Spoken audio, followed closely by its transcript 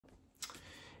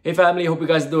Hey family, hope you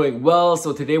guys are doing well.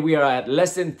 So today we are at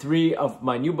lesson 3 of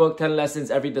my new book, 10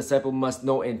 Lessons Every Disciple Must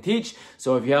Know and Teach.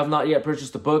 So if you have not yet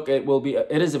purchased the book,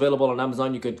 it is available on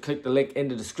Amazon. You could click the link in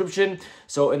the description.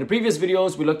 So in the previous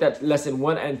videos, we looked at lesson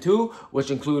 1 and 2,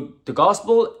 which include the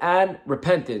gospel and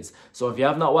repentance. So if you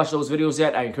have not watched those videos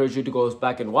yet, I encourage you to go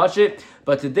back and watch it.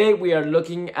 But today we are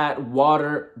looking at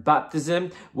water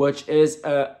baptism, which is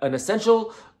an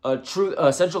essential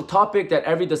topic that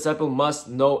every disciple must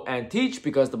know and teach,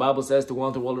 because the Bible says to go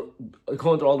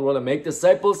into all the world and make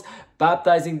disciples,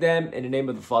 baptizing them in the name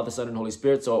of the Father, Son, and Holy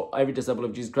Spirit. So every disciple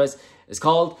of Jesus Christ is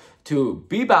called to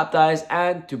be baptized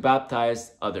and to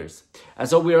baptize others. And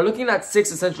so we are looking at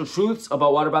 6 essential truths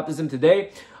about water baptism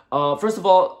today. First of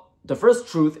all, the first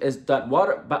truth is that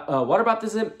water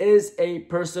baptism is a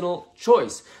personal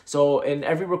choice. So in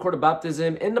every recorded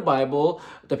baptism in the Bible,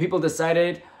 the people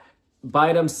decided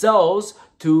by themselves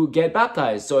to get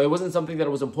baptized. So it wasn't something that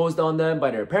was imposed on them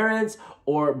by their parents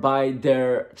or by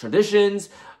their traditions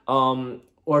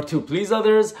or to please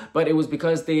others, but it was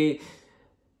because they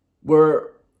were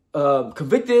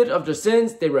convicted of their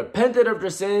sins, they repented of their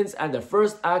sins, and the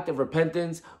first act of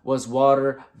repentance was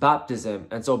water baptism.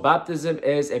 And so baptism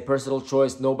is a personal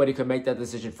choice. Nobody can make that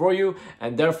decision for you,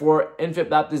 and therefore infant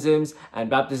baptisms and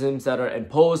baptisms that are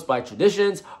imposed by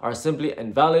traditions are simply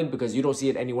invalid because you don't see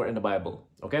it anywhere in the Bible.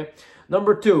 Okay.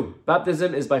 Number 2,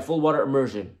 baptism is by full water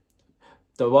immersion.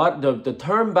 The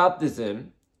term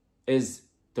baptism is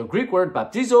the Greek word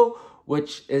baptizo,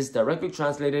 which is directly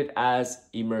translated as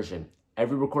immersion.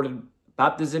 Every recorded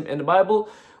baptism in the Bible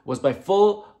was by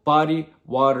full body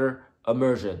water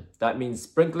immersion. That means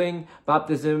sprinkling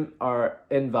baptism are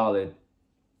invalid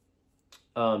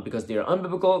because they are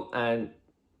unbiblical, and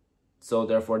so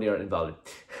therefore they are invalid.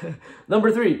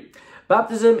 Number 3,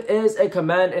 baptism is a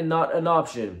command and not an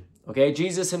option. Okay,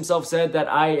 Jesus himself said that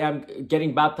I am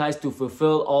getting baptized to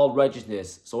fulfill all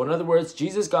righteousness. So in other words,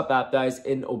 Jesus got baptized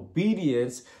in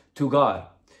obedience to God.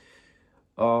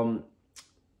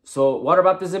 So water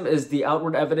baptism is the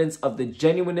outward evidence of the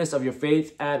genuineness of your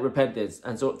faith and repentance.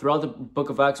 And so throughout the book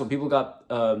of Acts, when people got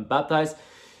baptized,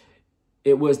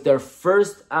 it was their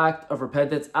first act of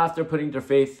repentance after putting their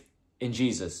faith in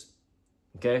Jesus.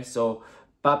 Okay, so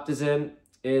baptism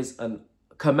is a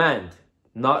command,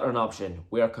 not an option.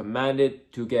 We are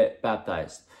commanded to get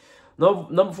baptized.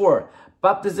 Number 4,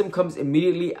 baptism comes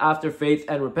immediately after faith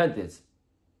and repentance.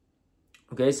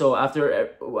 Okay, so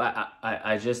after,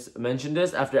 I just mentioned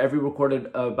this, after every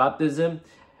recorded baptism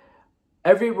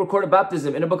in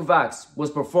the book of Acts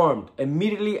was performed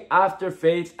immediately after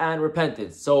faith and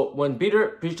repentance. So when Peter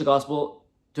preached the gospel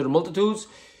to the multitudes,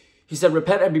 he said,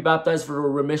 repent and be baptized for the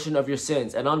remission of your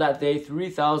sins. And on that day,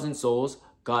 3,000 souls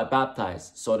got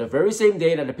baptized. So the very same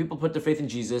day that the people put their faith in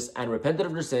Jesus and repented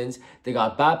of their sins, they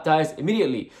got baptized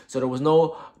immediately. So there was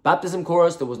no baptism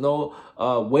course, there was no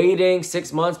waiting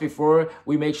 6 months before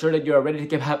we make sure that you are ready to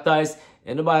get baptized.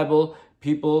 In the Bible,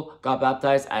 people got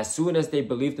baptized as soon as they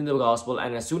believed in the gospel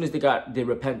and as soon as they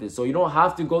repented. So you don't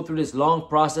have to go through this long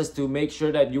process to make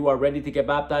sure that you are ready to get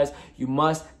baptized. You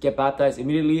must get baptized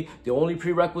immediately. The only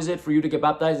prerequisite for you to get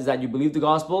baptized is that you believe the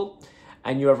gospel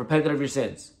and you have repented of your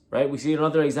sins. Right? We see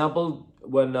another example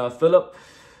when Philip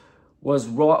was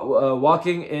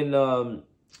walking in on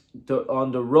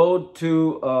the road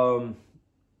to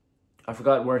I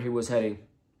forgot where he was heading,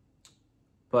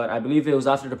 but I believe it was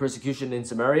after the persecution in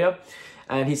Samaria,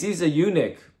 and he sees a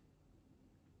eunuch,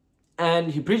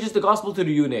 and he preaches the gospel to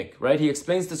the eunuch. Right? He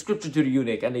explains the scripture to the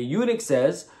eunuch, and the eunuch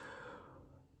says,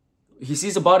 he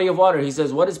sees a body of water. He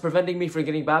says, "What is preventing me from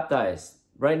getting baptized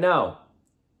right now?"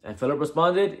 And Philip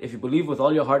responded, "If you believe with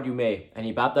all your heart, you may." And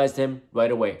he baptized him right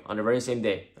away on the very same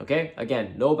day. Okay?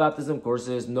 Again, no baptism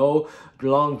courses, no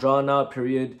long drawn out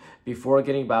period before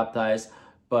getting baptized.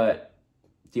 But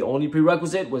the only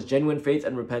prerequisite was genuine faith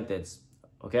and repentance.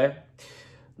 Okay?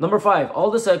 Number 5,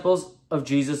 all disciples of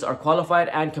Jesus are qualified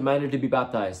and commanded to be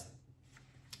baptized.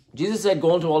 Jesus said,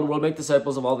 go into all the world, make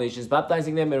disciples of all nations,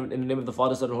 baptizing them in the name of the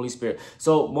Father, Son, and Holy Spirit.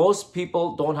 So most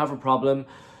people don't have a problem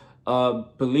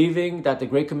believing that the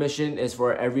Great Commission is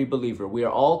for every believer. We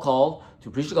are all called to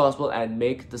preach the gospel and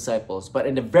make disciples. But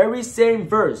in the very same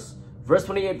verse,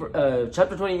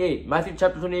 chapter 28, Matthew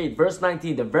chapter 28, verse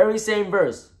 19, the very same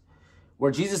verse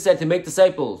where Jesus said to make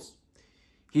disciples,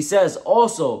 he says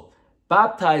also,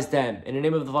 baptize them in the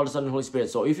name of the Father, Son, and Holy Spirit.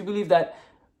 So if you believe that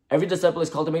every disciple is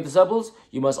called to make disciples,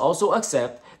 you must also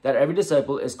accept that every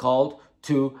disciple is called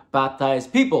to baptize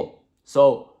people.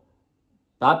 So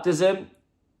baptism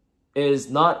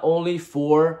is not only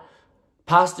for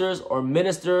pastors or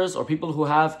ministers or people who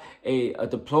have a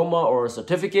diploma or a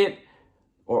certificate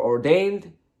or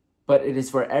ordained. but it is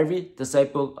for every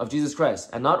disciple of Jesus Christ.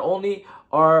 And not only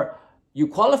are you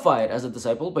qualified as a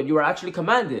disciple, but you are actually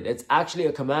commanded. It's actually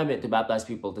a commandment to baptize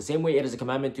people, the same way it is a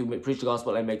commandment to preach the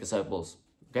gospel and make disciples.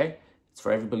 Okay? It's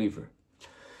for every believer.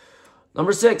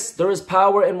 Number 6, there is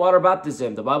power in water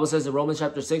baptism. The Bible says in Romans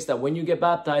chapter 6 that when you get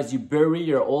baptized, you bury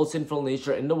your old sinful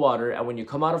nature in the water, and when you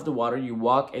come out of the water, you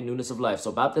walk in newness of life.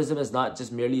 So baptism is not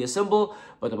just merely a symbol,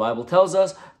 but the Bible tells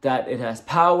us that it has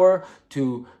power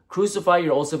to crucify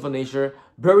your old sinful nature,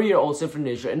 bury your old sinful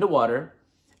nature in the water,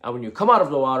 and when you come out of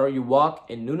the water, you walk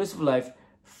in newness of life,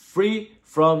 free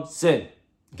from sin.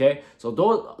 Okay? So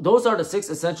those are the 6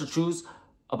 essential truths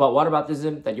about water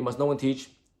baptism that you must know and teach.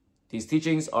 These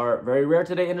teachings are very rare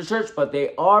today in the church, but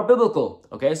they are biblical.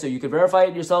 Okay? So you can verify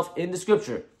it yourself in the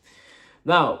scripture.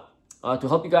 Now, to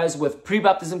help you guys with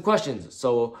pre-baptism questions.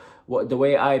 So the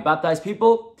way I baptize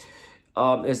people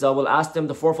is I will ask them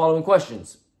the 4 following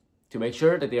questions to make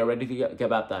sure that they are ready to get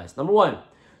baptized. Number 1,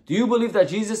 do you believe that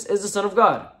Jesus is the Son of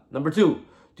God? Number 2,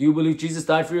 do you believe Jesus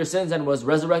died for your sins and was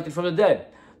resurrected from the dead?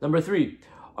 Number 3,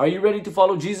 are you ready to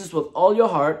follow Jesus with all your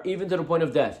heart, even to the point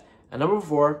of death? And number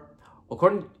 4,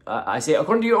 according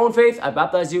to your own faith, I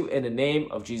baptize you in the name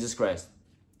of Jesus Christ.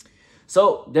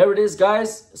 So there it is,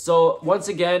 guys. So once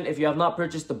again, if you have not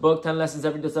purchased the book, 10 Lessons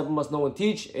Every Disciple Must Know and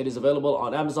Teach, it is available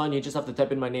on Amazon. You just have to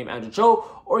type in my name, Andrew Cho,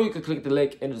 or you can click the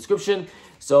link in the description.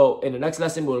 So in the next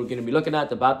lesson, we're going to be looking at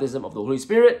the baptism of the Holy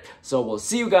Spirit. So we'll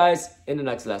see you guys in the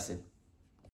next lesson.